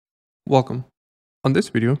Welcome. On this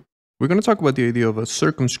video, we're going to talk about the idea of a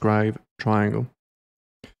circumscribed triangle.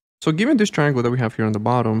 So given this triangle that we have here on the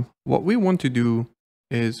bottom, what we want to do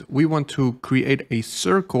is we want to create a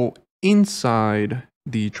circle inside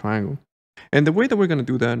the triangle. And the way that we're going to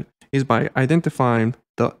do that is by identifying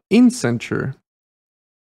the incenter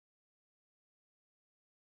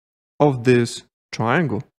of this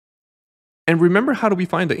triangle. And remember, how do we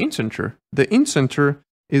find the incenter? The incenter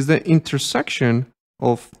is the intersection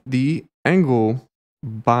of the angle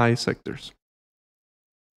bisectors.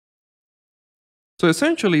 So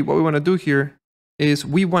essentially what we want to do here is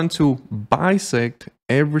we want to bisect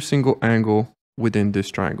every single angle within this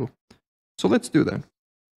triangle. So let's do that.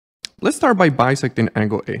 Let's start by bisecting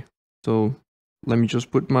angle A. So let me just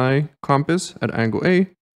put my compass at angle A.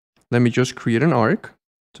 Let me just create an arc.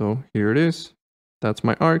 So here it is. That's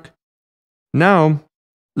my arc. Now,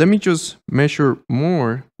 let me just measure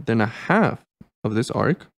more than a half of this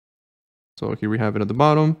arc. So here we have it at the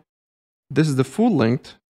bottom. This is the full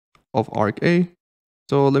length of arc A.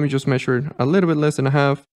 So let me just measure it a little bit less than a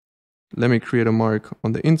half. Let me create a mark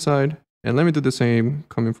on the inside. And let me do the same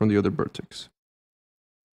coming from the other vertex.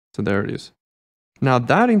 So there it is. Now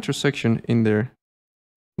that intersection in there,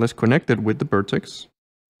 let's connect it with the vertex.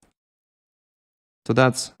 So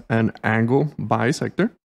that's an angle bisector.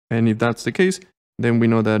 And if that's the case, then we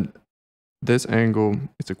know that this angle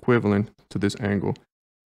is equivalent to this angle.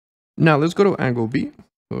 Now let's go to angle B.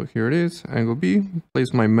 So here it is, angle B.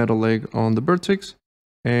 Place my metal leg on the vertex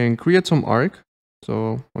and create some arc.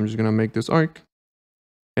 So I'm just gonna make this arc.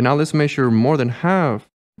 And now let's measure more than half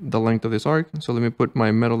the length of this arc. So let me put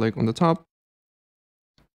my metal leg on the top.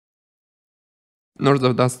 Notice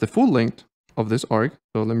that that's the full length of this arc.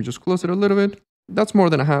 So let me just close it a little bit. That's more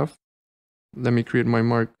than a half. Let me create my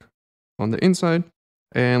mark on the inside.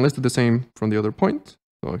 And let's do the same from the other point.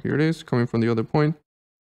 So here it is, coming from the other point.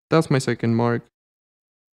 That's my second mark.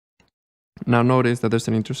 Now notice that there's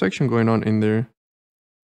an intersection going on in there.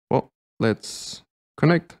 Well, let's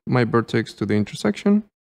connect my vertex to the intersection.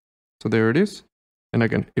 So there it is. And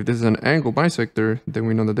again, if this is an angle bisector, then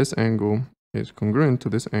we know that this angle is congruent to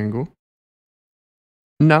this angle.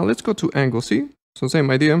 Now let's go to angle C. So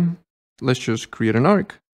same idea. Let's just create an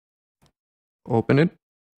arc. Open it.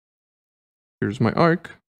 Here's my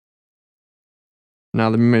arc. Now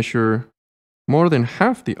let me measure more than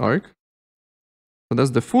half the arc. So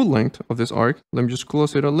that's the full length of this arc. Let me just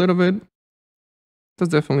close it a little bit.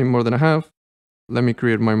 That's definitely more than a half. Let me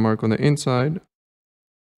create my mark on the inside.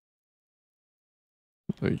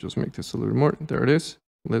 So you just make this a little more. There it is.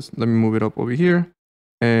 Let me move it up over here.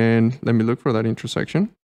 And let me look for that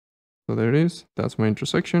intersection. So there it is. That's my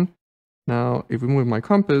intersection. Now, if we move my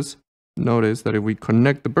compass, notice that if we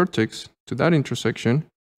connect the vertex to that intersection,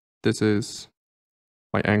 this is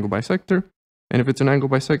my angle bisector. And if it's an angle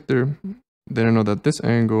bisector, then I know that this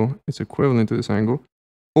angle is equivalent to this angle.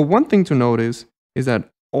 But one thing to notice is that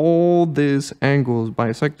all these angles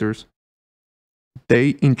bisectors,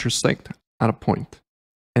 they intersect at a point.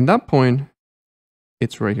 And that point,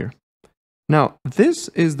 it's right here. Now, this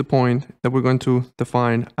is the point that we're going to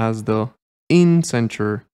define as the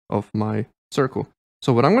incenter of my circle.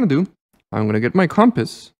 So what I'm going to do, I'm going to get my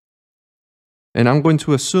compass, and I'm going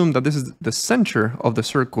to assume that this is the center of the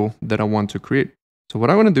circle that I want to create. So what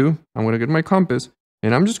I'm going to do, I'm going to get my compass,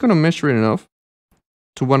 and I'm just going to measure it enough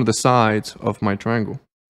to one of the sides of my triangle.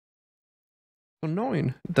 So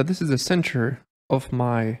knowing that this is the center of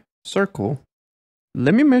my circle,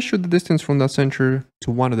 let me measure the distance from that center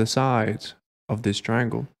to one of the sides of this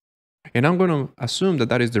triangle. And I'm going to assume that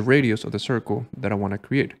that is the radius of the circle that I want to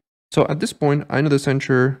create. So at this point, I know the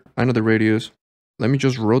center, I know the radius. Let me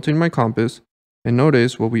just rotate my compass and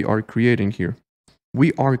notice what we are creating here.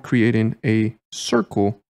 We are creating a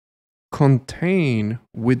circle contained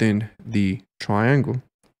within the triangle.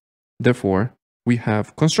 Therefore, we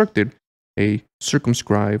have constructed a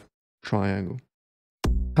circumscribed triangle.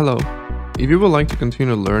 Hello. If you would like to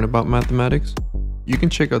continue to learn about mathematics, you can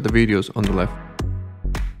check out the videos on the left.